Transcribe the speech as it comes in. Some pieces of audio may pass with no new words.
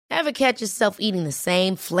Ever catch yourself eating the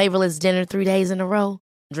same flavorless dinner 3 days in a row?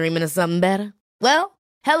 Dreaming of something better? Well,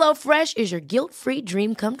 HelloFresh is your guilt-free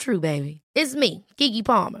dream come true, baby. It's me, Keke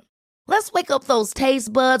Palmer. Let's wake up those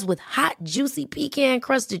taste buds with hot, juicy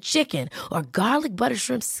pecan-crusted chicken or garlic butter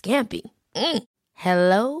shrimp scampi.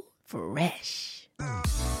 Hello Fresh.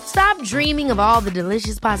 Stop dreaming of all the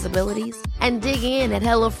delicious possibilities and dig in at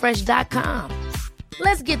HelloFresh.com.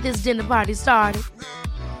 Let's get this dinner party started.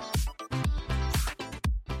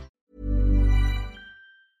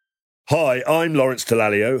 Hi, I'm Lawrence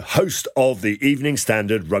Dallaglio, host of the Evening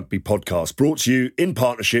Standard Rugby Podcast, brought to you in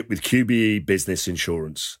partnership with QBE Business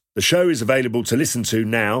Insurance. The show is available to listen to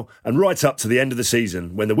now and right up to the end of the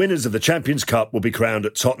season, when the winners of the Champions Cup will be crowned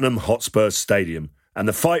at Tottenham Hotspur Stadium, and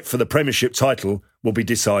the fight for the Premiership title will be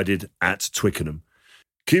decided at Twickenham.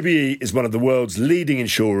 QBE is one of the world's leading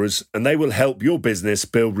insurers, and they will help your business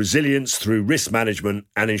build resilience through risk management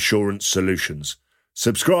and insurance solutions.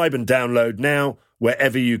 Subscribe and download now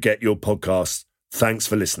wherever you get your podcasts. Thanks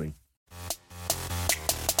for listening.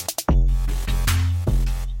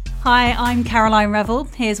 Hi, I'm Caroline Revel.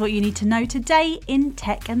 Here's what you need to know today in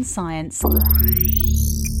tech and science.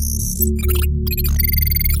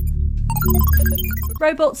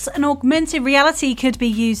 Robots and augmented reality could be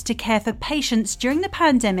used to care for patients during the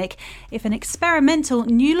pandemic if an experimental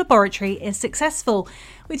new laboratory is successful.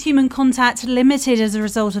 With human contact limited as a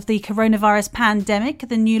result of the coronavirus pandemic,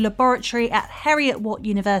 the new laboratory at Heriot-Watt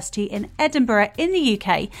University in Edinburgh in the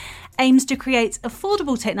UK aims to create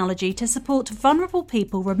affordable technology to support vulnerable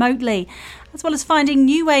people remotely. As well as finding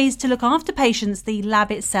new ways to look after patients, the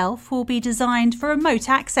lab itself will be designed for remote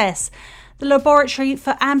access. The laboratory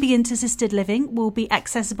for ambient assisted living will be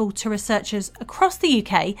accessible to researchers across the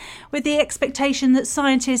UK, with the expectation that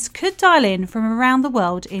scientists could dial in from around the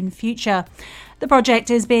world in future. The project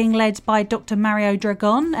is being led by Dr. Mario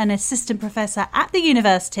Dragon, an assistant professor at the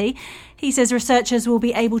university. He says researchers will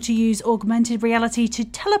be able to use augmented reality to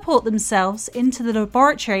teleport themselves into the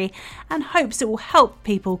laboratory and hopes it will help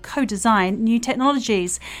people co-design new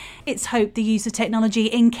technologies. It's hoped the use of technology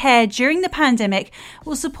in care during the pandemic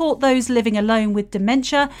will support those living alone with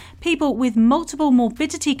dementia, people with multiple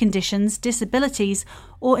morbidity conditions, disabilities,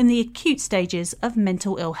 or in the acute stages of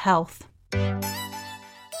mental ill health.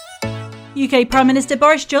 UK Prime Minister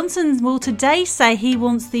Boris Johnson will today say he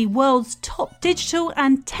wants the world's top digital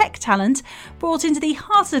and tech talent brought into the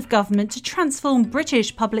heart of government to transform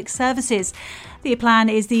British public services. The plan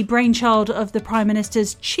is the brainchild of the Prime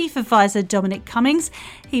Minister's chief advisor Dominic Cummings.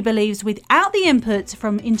 He believes without the input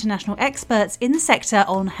from international experts in the sector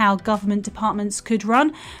on how government departments could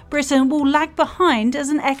run, Britain will lag behind as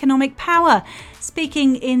an economic power.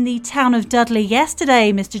 Speaking in the town of Dudley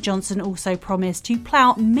yesterday, Mr Johnson also promised to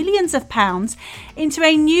plough millions of pounds into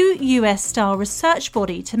a new US-style research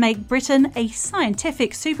body to make Britain a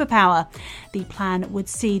scientific superpower. The plan would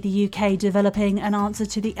see the UK developing an answer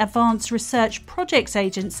to the Advanced Research Projects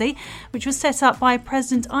Agency, which was set up by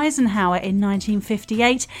President Eisenhower in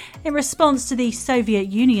 1958 in response to the Soviet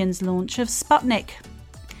Union's launch of Sputnik.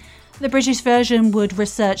 The British version would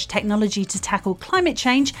research technology to tackle climate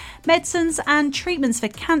change, medicines and treatments for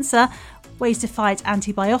cancer, ways to fight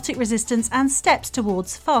antibiotic resistance and steps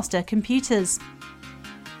towards faster computers.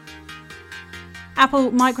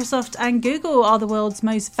 Apple, Microsoft and Google are the world's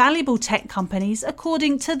most valuable tech companies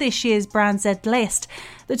according to this year's Brand Z list.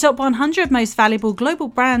 The top 100 most valuable global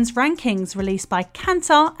brands rankings released by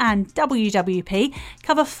Kantar and WWP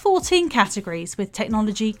cover 14 categories, with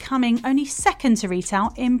technology coming only second to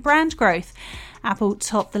retail in brand growth. Apple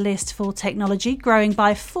topped the list for technology, growing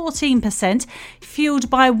by 14%, fueled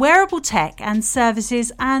by wearable tech and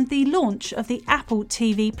services and the launch of the Apple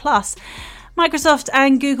TV Plus. Microsoft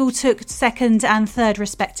and Google took second and third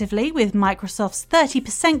respectively, with Microsoft's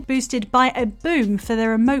 30% boosted by a boom for their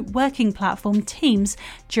remote working platform Teams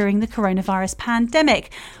during the coronavirus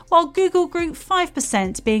pandemic, while Google grew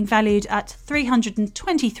 5%, being valued at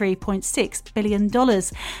 $323.6 billion.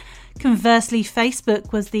 Conversely,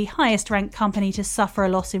 Facebook was the highest-ranked company to suffer a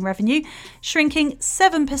loss in revenue, shrinking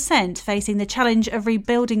 7%, facing the challenge of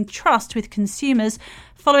rebuilding trust with consumers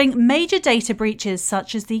following major data breaches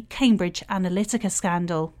such as the Cambridge Analytica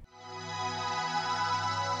scandal.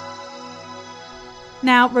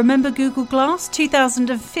 Now, remember Google Glass?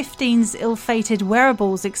 2015's ill-fated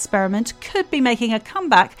wearables experiment could be making a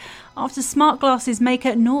comeback after smart glasses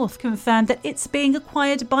maker North confirmed that it's being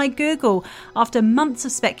acquired by Google. After months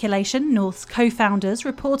of speculation, North's co-founders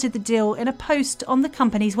reported the deal in a post on the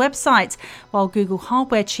company's website, while Google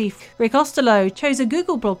hardware chief Rick Osterloh chose a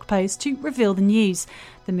Google blog post to reveal the news.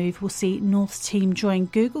 The move will see North's team join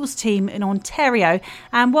Google's team in Ontario,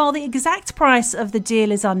 and while the exact price of the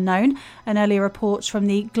deal is unknown, an earlier report from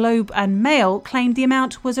the Globe and Mail claimed the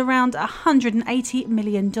amount was around $180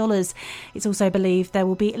 million. It's also believed there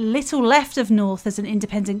will be little left of North as an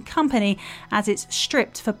independent company, as it's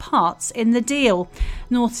stripped for parts in the deal.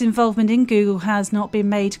 North's involvement in Google has not been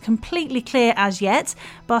made completely clear as yet,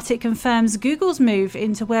 but it confirms Google's move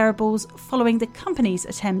into wearables following the company's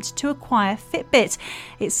attempt to acquire Fitbit.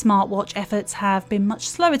 Its smartwatch efforts have been much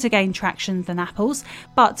slower to gain traction than Apple's,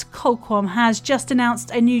 but Qualcomm has just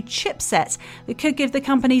announced a new chipset that could give the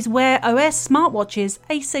company's Wear OS smartwatches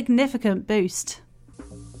a significant boost.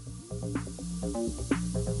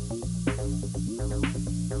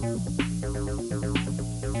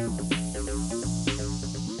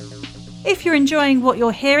 If you're enjoying what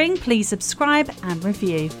you're hearing, please subscribe and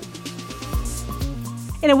review.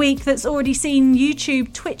 In a week that's already seen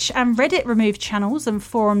YouTube, Twitch and Reddit remove channels and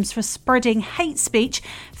forums for spreading hate speech,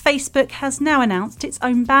 Facebook has now announced its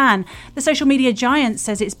own ban. The social media giant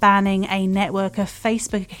says it's banning a network of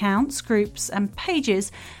Facebook accounts, groups and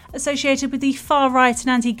pages associated with the far-right and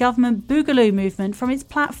anti-government Boogaloo movement from its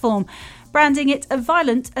platform, branding it a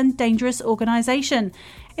violent and dangerous organisation.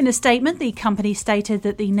 In a statement, the company stated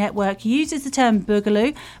that the network uses the term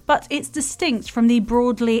Boogaloo, but it's distinct from the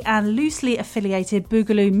broadly and loosely affiliated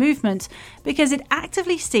Boogaloo movement because it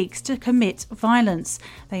actively seeks to commit violence.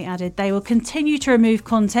 They added they will continue to remove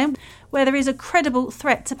content where there is a credible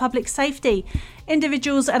threat to public safety.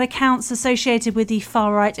 Individuals and accounts associated with the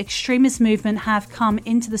far-right extremist movement have come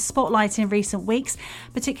into the spotlight in recent weeks,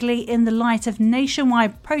 particularly in the light of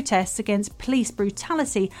nationwide protests against police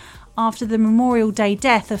brutality after the Memorial Day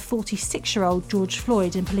death of 46-year-old George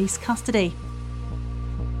Floyd in police custody.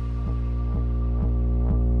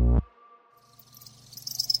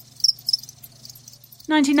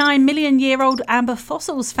 $99-million-year-old amber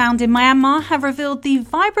fossils found in Myanmar have revealed the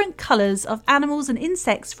vibrant colours of animals and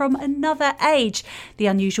insects from another age. The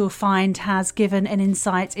unusual find has given an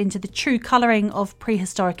insight into the true colouring of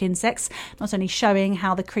prehistoric insects, not only showing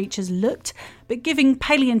how the creatures looked, but giving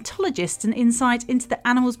paleontologists an insight into the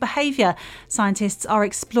animal's behaviour. Scientists are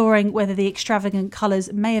exploring whether the extravagant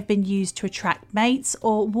colours may have been used to attract mates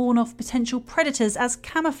or warn off potential predators as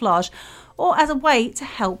camouflage, or as a way to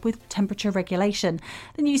help with temperature regulation.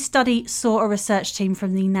 The new study saw a research team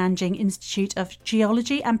from the Nanjing Institute of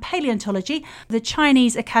Geology and Paleontology, the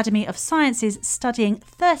Chinese Academy of Sciences, studying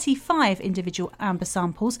 35 individual amber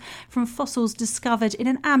samples from fossils discovered in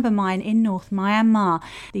an amber mine in North Myanmar.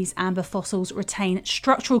 These amber fossils retain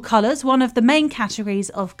structural colours, one of the main categories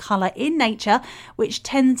of colour in nature, which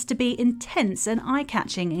tends to be intense and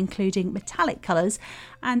eye-catching, including metallic colours,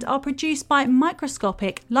 and are produced by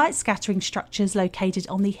microscopic light-scattering structures located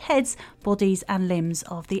on the heads, bodies and limbs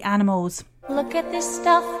of the animals. Look at this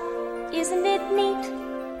stuff, isn't it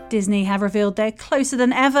neat? Disney have revealed they're closer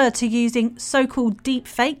than ever to using so-called deep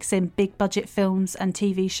fakes in big-budget films and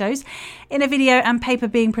TV shows. In a video and paper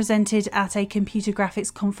being presented at a computer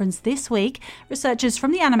graphics conference this week, researchers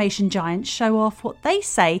from the animation giant show off what they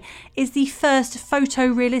say is the first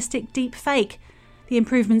photorealistic deep fake. The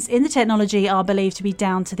improvements in the technology are believed to be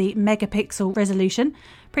down to the megapixel resolution.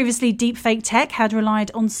 Previously, deepfake tech had relied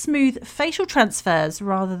on smooth facial transfers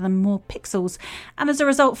rather than more pixels, and as a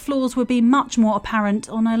result, flaws would be much more apparent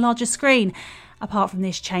on a larger screen. Apart from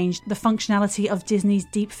this change, the functionality of Disney's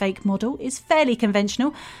deepfake model is fairly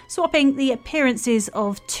conventional, swapping the appearances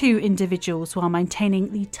of two individuals while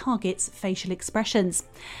maintaining the target's facial expressions.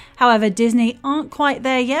 However, Disney aren't quite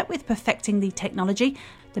there yet with perfecting the technology.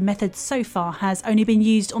 The method so far has only been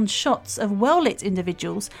used on shots of well-lit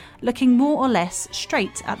individuals looking more or less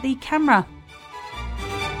straight at the camera.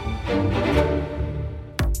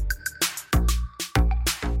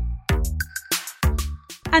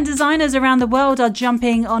 And designers around the world are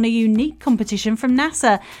jumping on a unique competition from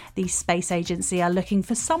NASA. The space agency are looking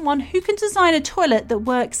for someone who can design a toilet that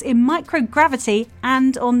works in microgravity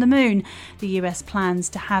and on the moon. The US plans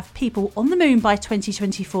to have people on the moon by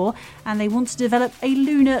 2024, and they want to develop a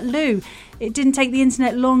lunar loo. It didn't take the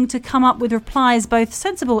internet long to come up with replies both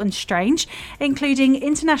sensible and strange, including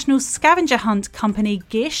international scavenger hunt company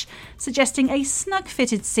Gish suggesting a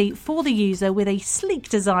snug-fitted seat for the user with a sleek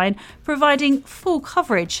design, providing full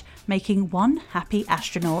coverage, making one happy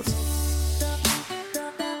astronaut.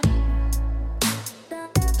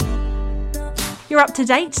 You're up to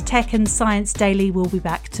date. Tech and Science Daily will be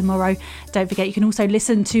back tomorrow. Don't forget you can also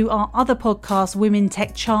listen to our other podcast, Women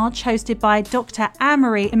Tech Charge, hosted by Dr.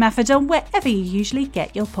 Anne-Marie Imafidon, wherever you usually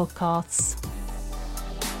get your podcasts.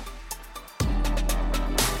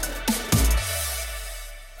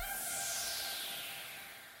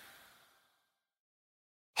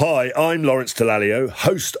 Hi, I'm Lawrence Dallaglio,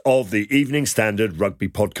 host of the Evening Standard Rugby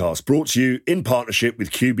Podcast, brought to you in partnership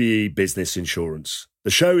with QBE Business Insurance. The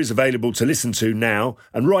show is available to listen to now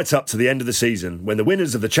and right up to the end of the season, when the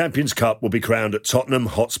winners of the Champions Cup will be crowned at Tottenham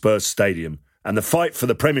Hotspur Stadium, and the fight for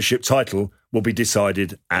the Premiership title will be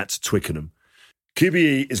decided at Twickenham.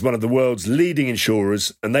 QBE is one of the world's leading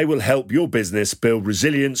insurers, and they will help your business build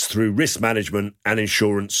resilience through risk management and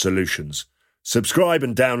insurance solutions. Subscribe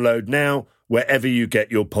and download now wherever you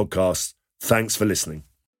get your podcasts. Thanks for listening.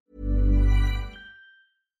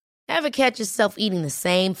 Ever catch yourself eating the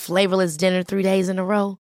same flavorless dinner 3 days in a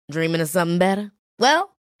row? Dreaming of something better?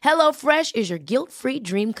 Well, HelloFresh is your guilt-free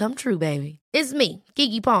dream come true, baby. It's me,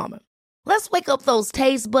 Keke Palmer. Let's wake up those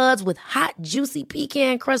taste buds with hot, juicy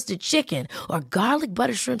pecan-crusted chicken or garlic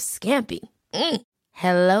butter shrimp scampi.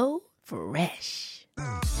 Hello Fresh.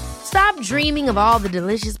 Stop dreaming of all the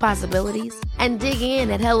delicious possibilities and dig in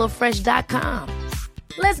at HelloFresh.com.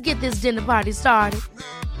 Let's get this dinner party started.